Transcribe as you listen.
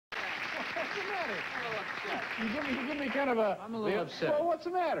What's the matter? I'm a little upset. You give me kind of a... I'm a little upset. Well, what's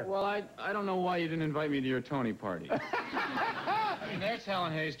the matter? Well, I don't know why you didn't invite me to your Tony party. I mean, there's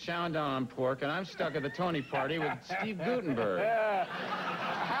Helen Hayes chowing down on pork, and I'm stuck at the Tony party with Steve Gutenberg.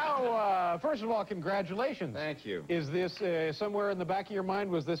 First of all, congratulations. Thank you. Is this somewhere in the back of your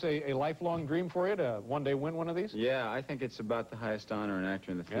mind, was this a lifelong dream for you to one day win one of these? Yeah, I think it's about the highest honor an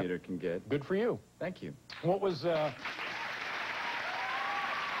actor in the theater can get. Good for you. Thank you. What was...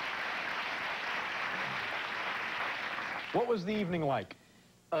 What was the evening like?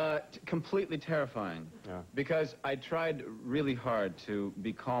 Completely terrifying. Yeah. Because I tried really hard to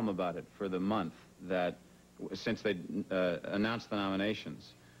be calm about it for the month that, since they announced the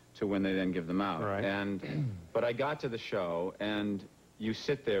nominations to when they then give them out. Right. But I got to the show, and you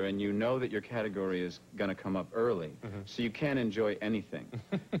sit there and you know that your category is going to come up early, so you can't enjoy anything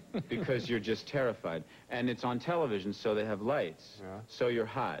because you're just terrified. And it's on television, so they have lights, so you're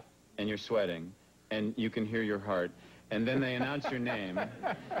hot and you're sweating and you can hear your heart. And then they announce your name,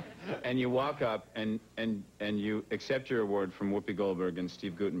 and you walk up and you accept your award from Whoopi Goldberg and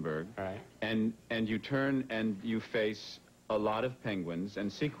Steve Gutenberg. Right. And you turn and you face a lot of penguins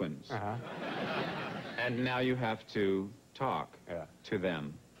and sequins. And now you have to talk to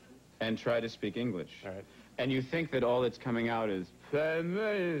them and try to speak English. Right. And you think that all that's coming out is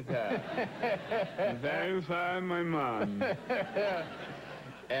very fine, my mom.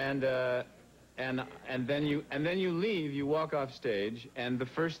 And then you leave, you walk off stage, and the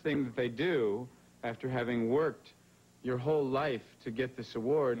first thing that they do, after having worked your whole life to get this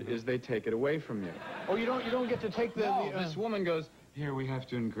award, is they take it away from you. Oh, you don't get to take the... No, this woman goes, "Here, we have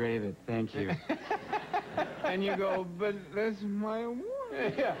to engrave it, thank you." And you go, "But that's my award."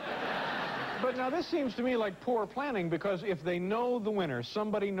 Yeah. But now this seems to me like poor planning, because if they know the winner,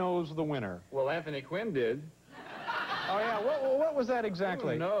 somebody knows the winner. Well, Anthony Quinn did. Oh, yeah. What was that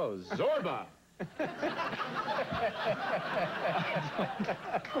exactly? Who knows? Zorba!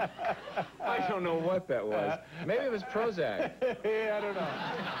 I don't know what that was. Maybe it was Prozac. Yeah, I don't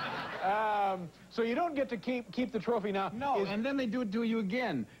know. So you don't get to keep the trophy now. No, and then they do it to you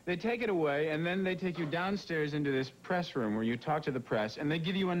again. They take it away, and then they take you downstairs into this press room where you talk to the press, and they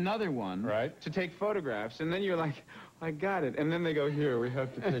give you another one to take photographs, and then you're like, "I got it." And then they go, "Here, we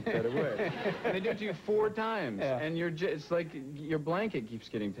have to take that away." And they do it to you 4 times, and it's like your blanket keeps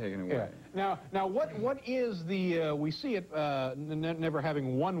getting taken away. Yeah. Now, what is the? We see it never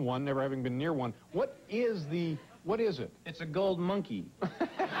having won one, never having been near one. What is it? It's a gold monkey.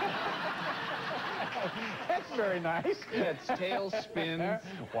 That's very nice. Yeah, its tail spins.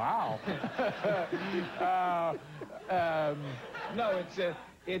 Wow. No,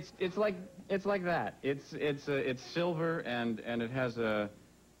 it's like that. It's silver, and it has a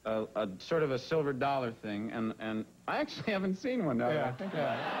sort of a silver dollar thing, and I actually haven't seen one now. I think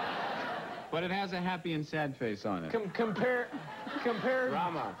about it. But it has a happy and sad face on it. Compared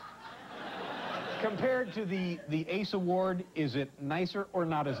Rama. Compared to the Ace Award, is it nicer or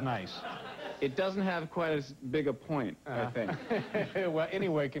not as nice? It doesn't have quite as big a point, I think. Well,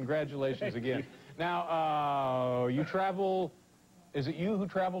 anyway, congratulations again. Now, you travel... Is it you who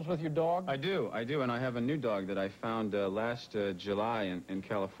travels with your dog? I do, and I have a new dog that I found last July in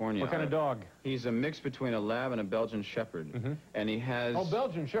California. What kind of dog? He's a mix between a Lab and a Belgian Shepherd, and he has... Oh,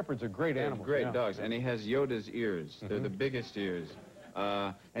 Belgian Shepherds are great animals. Great dogs, and he has Yoda's ears. They're the biggest ears.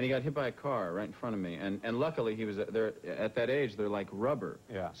 And he got hit by a car right in front of me, and luckily he was there at that age. They're like rubber.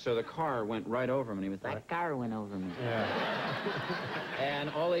 Yeah. So the car went right over him, and he was like, "That car went over me." Yeah. And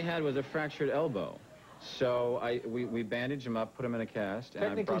all he had was a fractured elbow. So we bandaged him up, put him in a cast, and I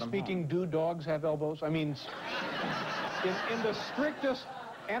brought him home. Technically speaking, do dogs have elbows? I mean, in the strictest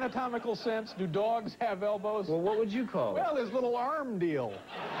anatomical sense, do dogs have elbows? Well, what would you call it? Well, his little arm deal.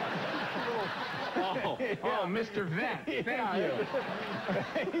 Oh, Mr. Vet, thank you.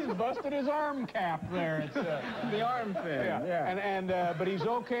 He's busted his arm cap there. It's the arm thing. Yeah. But he's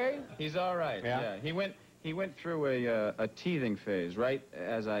okay? He's all right. Yeah. He went through a teething phase right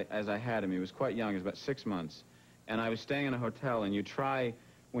as I had him. He was quite young. He was about 6 months, and I was staying in a hotel. And you try,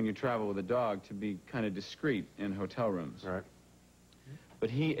 when you travel with a dog, to be kind of discreet in hotel rooms. Right. But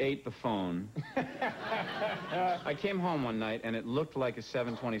he ate the phone. I came home one night, and it looked like a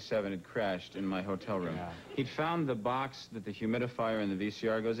 727 had crashed in my hotel room. Yeah. He'd found the box that the humidifier and the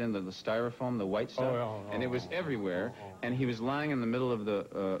VCR goes in, the styrofoam, the white stuff, and it was everywhere, and he was lying in the middle of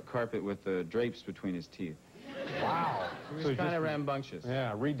the carpet with the drapes between his teeth. Wow. He was kind of rambunctious.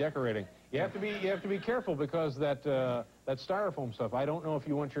 Yeah, redecorating. You have to be careful, because that styrofoam stuff, I don't know if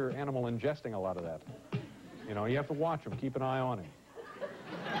you want your animal ingesting a lot of that. You know, you have to watch him, keep an eye on him.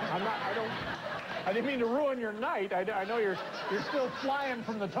 I didn't mean to ruin your night. I know you're still flying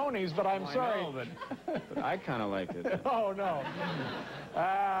from the Tonys, but I'm sorry. I know, but I kind of liked it. Oh, no.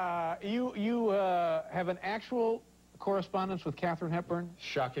 You have an actual correspondence with Katharine Hepburn?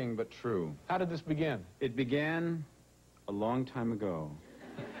 Shocking but true. How did this begin? It began a long time ago.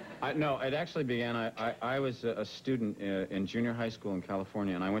 No, it actually began, I was a student in junior high school in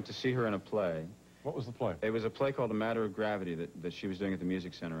California, and I went to see her in a play. What was the play? It was a play called A Matter of Gravity that she was doing at the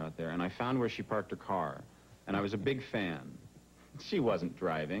Music Center out there, and I found where she parked her car, and I was a big fan. She wasn't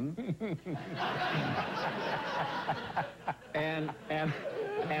driving. and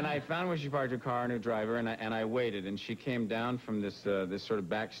I found where she parked her car and her driver, and I waited, and she came down from this sort of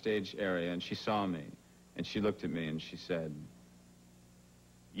backstage area, and she saw me, and she looked at me, and she said,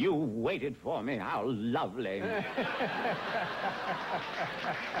 "You waited for me, how lovely."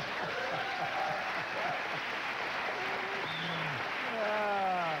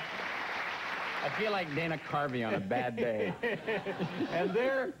 I feel like Dana Carvey on a bad day. And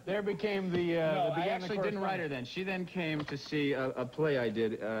there became the... No, I actually didn't write her then. She then came to see a play I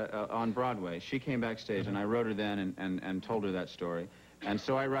did on Broadway. She came backstage, and I wrote her then and told her that story. And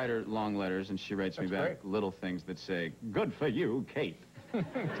so I write her long letters, and she writes me back little things that say, "Good for you, Kate." That's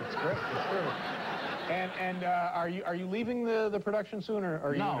great. That's great. And are you leaving the production soon, or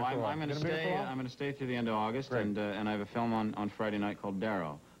are you? No, I'm going to stay. I'm going to stay through the end of August, and I have a film on Friday night called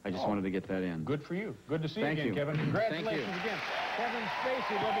Darrow. I just wanted to get that in. Good for you. Good to see you Thank again, you. Kevin. Congratulations Thank you. again. Kevin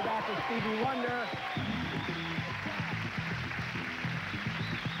Spacey. We'll be back with Stevie Wonder.